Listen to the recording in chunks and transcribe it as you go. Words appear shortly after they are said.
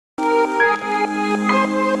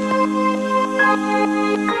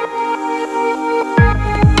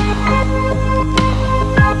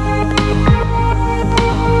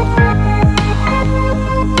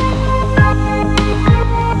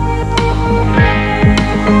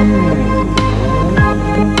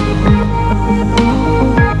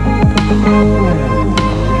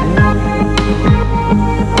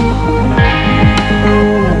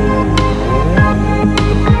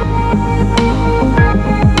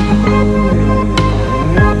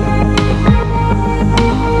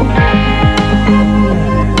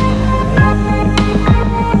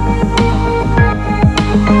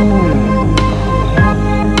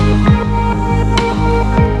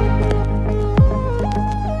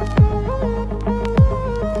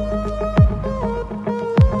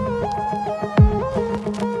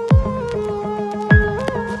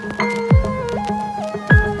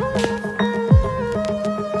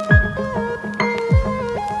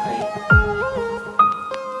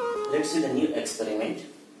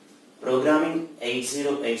programming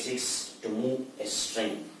 8086 to move a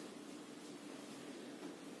string.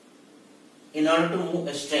 In order to move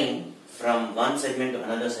a string from one segment to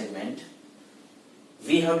another segment,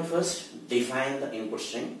 we have to first define the input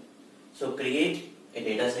string. So create a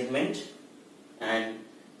data segment and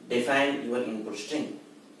define your input string.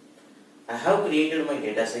 I have created my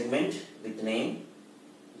data segment with name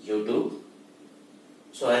YouTube.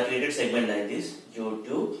 So I created segment like this,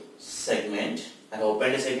 YouTube segment. I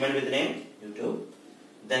opened a segment with name YouTube.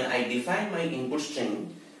 Then I define my input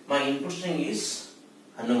string. My input string is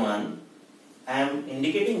Hanuman. I am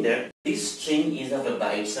indicating that this string is of a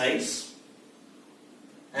byte size,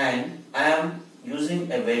 and I am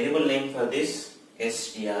using a variable name for this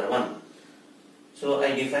str1. So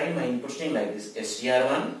I define my input string like this,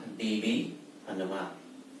 str1 db Hanuman.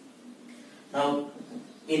 Now,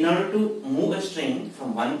 in order to move a string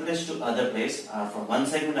from one place to other place, or from one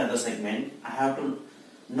segment to other segment, I have to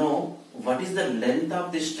know what is the length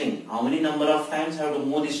of this string, how many number of times I have to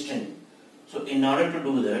move this string. So in order to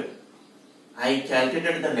do that, I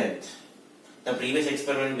calculated the length. The previous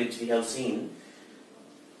experiment which we have seen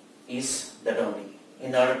is that only.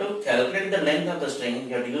 In order to calculate the length of the string,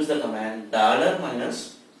 you have to use the command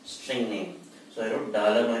 $- string name. So I wrote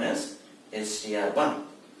 $- str1.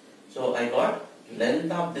 So I got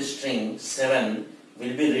length of the string 7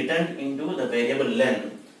 will be written into the variable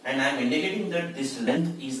length, and I am indicating that this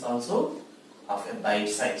length is also of a byte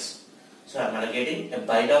size. So I am allocating a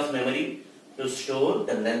byte of memory to store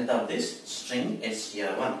the length of this string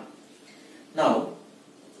str1. Now,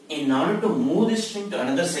 in order to move this string to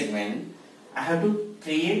another segment, I have to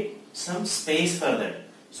create some space for that.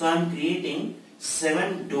 So I am creating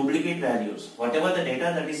 7 duplicate values. Whatever the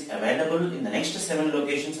data that is available in the next 7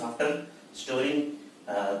 locations after storing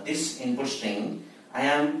this input string, I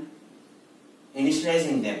am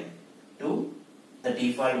initializing them to the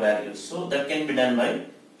default values. So that can be done by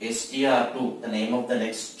str2, the name of the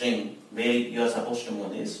next string where you are supposed to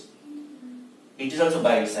move this. It is also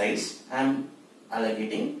byte size. I am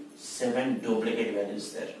allocating 7 duplicate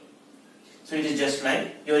values there. So it is just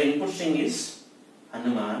like your input string is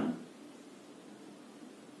Hanuman.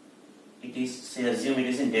 It is, say, assume it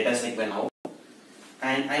is in data segment now,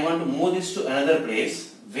 and I want to move this to another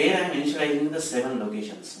place where I am initializing the 7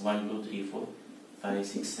 locations, 1, 2, 3, 4, 5,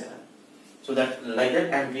 6, 7. So that like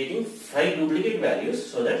that I am creating 5 duplicate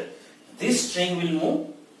values so that this string will move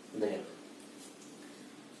there.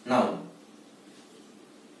 Now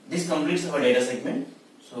this completes our data segment.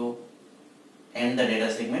 So end the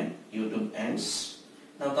data segment, YouTube ends.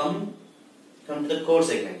 Now come to the code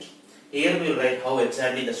segment. Here we will write how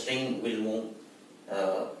exactly the string will move.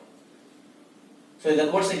 So in the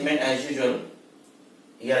code segment, as usual,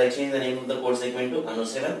 here I change the name of the code segment to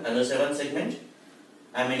Anu7 segment.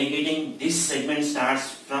 I am indicating this segment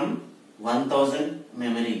starts from 1000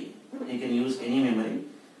 memory. You can use any memory.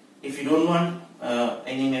 If you don't want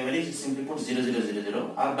any memory, you simply put 0000,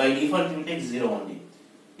 or by default you will take 0 only.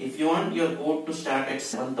 If you want your code to start at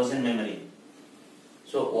 7000 memory,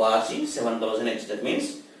 so org 7000h, that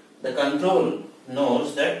means the control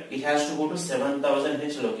knows that it has to go to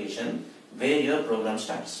 7000h location where your program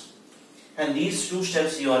starts. And these 2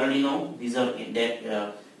 steps you already know. These are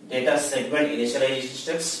data segment initialization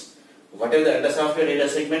steps. Whatever the address of your data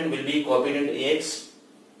segment will be copied into AX,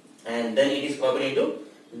 and then it is copied into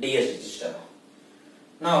DS register.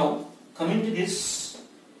 Now coming to this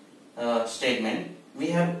statement, we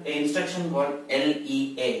have an instruction called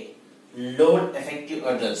LEA, load effective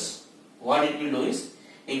address. What it will do is,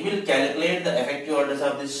 it will calculate the effective address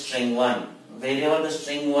of this string 1. Wherever the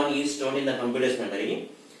string 1 is stored in the computer's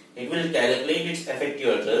memory, it will calculate its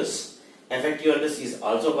effective address. Effective address is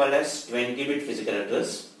also called as 20-bit physical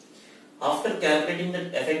address. After calculating the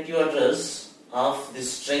effective address of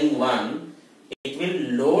this string 1, it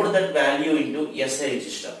will load that value into SA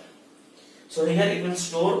register. So here it will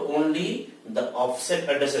store only the offset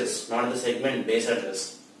addresses, not the segment base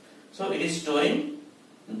address. So it is storing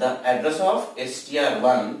the address of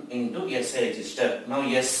str1 into SA register. Now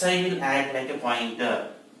SI will act like a pointer.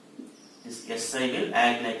 This SI will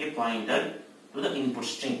act like a pointer to the input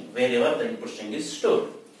string wherever the input string is stored.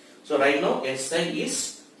 So right now SI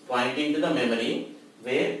is pointing to the memory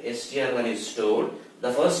where str1 is stored.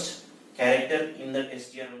 The first character in that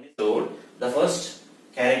str1 is stored. The first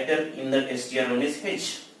character in that str1 is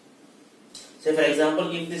H. Say for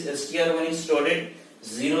example, if this str1 is stored at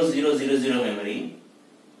 0000 memory,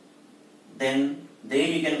 then there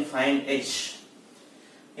you can find H.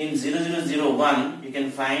 In 0001 you can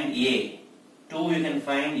find A, 2 you can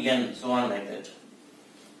find N, so on like that.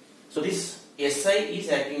 So this SI is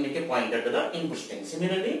acting like a pointer to the input string.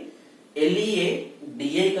 Similarly, LEA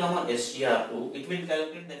DI comma STR2, it will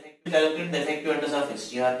calculate the effective address of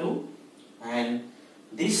STR2, and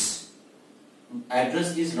this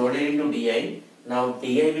address is loaded into DI. Now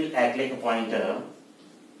DI will act like a pointer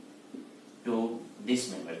to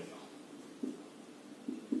this memory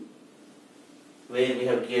where we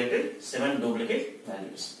have created 7 duplicate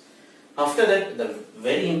values. After that, the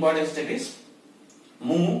very important step is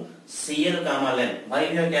move CL comma length. Why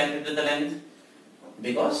we have calculated the length?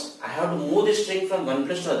 Because I have to move this string from one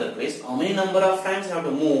place to other place. How many number of times I have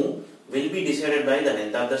to move will be decided by the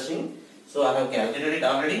length of the string. So I have calculated it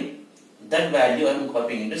already. That value I am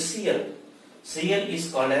copying into CL. CL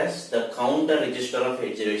is called as the counter register of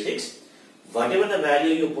 8086. Whatever the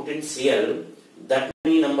value you put in CL, that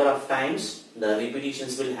many number of times the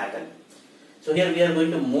repetitions will happen. So here we are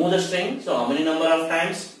going to move the string. So how many number of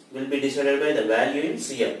times will be decided by the value in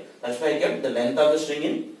CL. That's why I kept the length of the string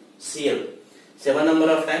in CL. 7 number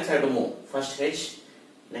of times I have to move. First H,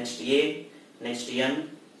 next A, next N,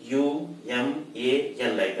 U, M, A,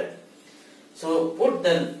 N like that. So put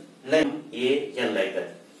the length A, N like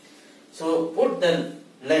that. So put the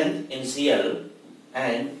length in CL,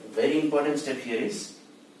 and very important step here is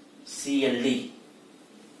CLD.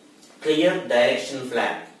 Clear direction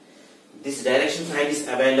flag. This direction flag is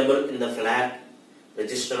available in the flag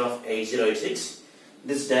register of 8086.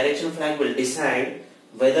 This direction flag will decide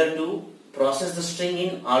whether to process the string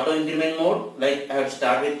in auto increment mode, like I have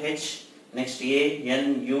start with H, next A,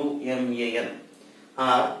 N, U, M, A, N.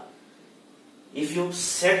 Or if you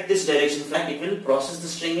set this direction flag, it will process the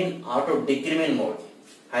string in auto decrement mode.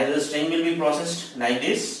 Either the string will be processed like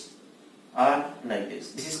this or like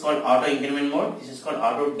this. This is called auto increment mode. This is called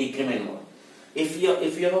auto decrement mode. If you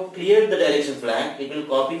have cleared the direction flag, it will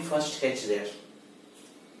copy first H there,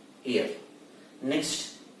 here.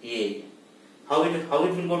 Next A. How it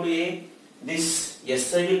will go to A? This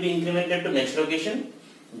SI will be incremented to next location.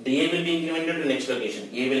 DA will be incremented to next location.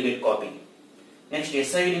 A will get copied. Next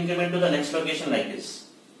SI will increment to the next location like this,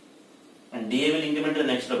 and DA will increment to the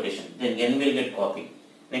next location. Then N will get copied.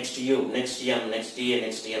 Next U, next M, next TA,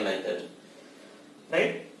 next TN like that.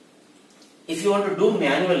 Right? If you want to do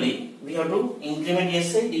manually, we have to increment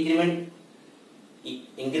SI, increment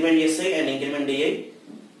SI and increment DA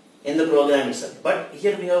in the program itself. But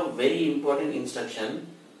here we have very important instruction,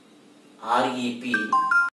 REP,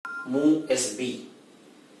 movsb.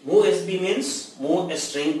 Movsb means move a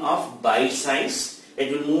string of byte size.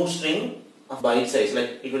 It will move string of byte size,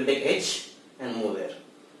 like it will take H and move there.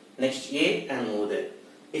 Next A and move there.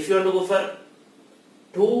 If you want to go for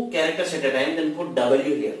 2 characters at a time, then put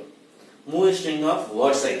W here. Move a string of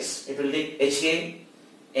word size. It will take HA,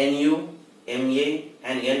 NU, MA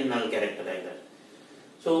and N null character like that.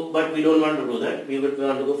 So, but we don't want to do that. We want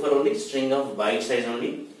to go for only string of byte size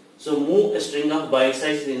only. So move a string of byte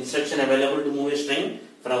size, the instruction available to move a string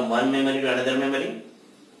from one memory to another memory.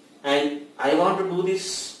 And I want to do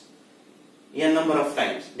this n number of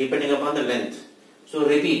times depending upon the length. So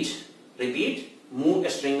repeat, move a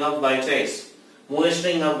string of byte size. Move a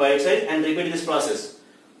string of byte size and repeat this process.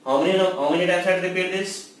 How many times I repeat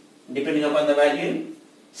this? Depending upon the value in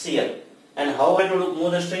CL. And how I to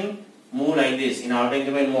move the string? Move like this in auto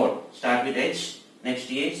increment mode. Start with H,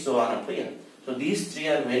 next A, so on up to N. So these 3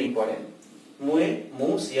 are very important.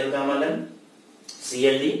 Move CL comma length,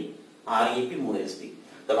 CLD, REP, movsb.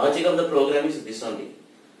 The logic of the program is this only.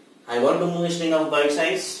 I want to move a string of byte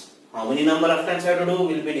size. How many number of times I have to do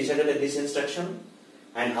will be decided by this instruction,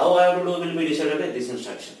 and how I have to do will be decided by this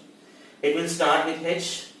instruction. It will start with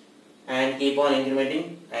H and keep on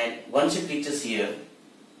incrementing, and once it reaches here,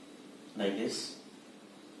 like this,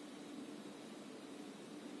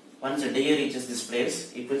 once the DA reaches this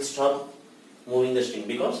place, it will stop moving the string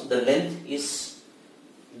because the length is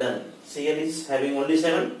done. CL is having only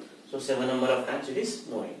 7, so 7 number of times it is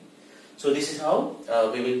moving. So this is how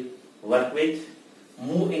we will work with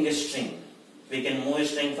moving a string. We can move a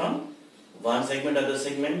string from one segment to other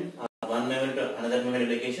segment, one memory to another memory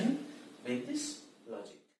location with this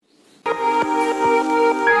logic.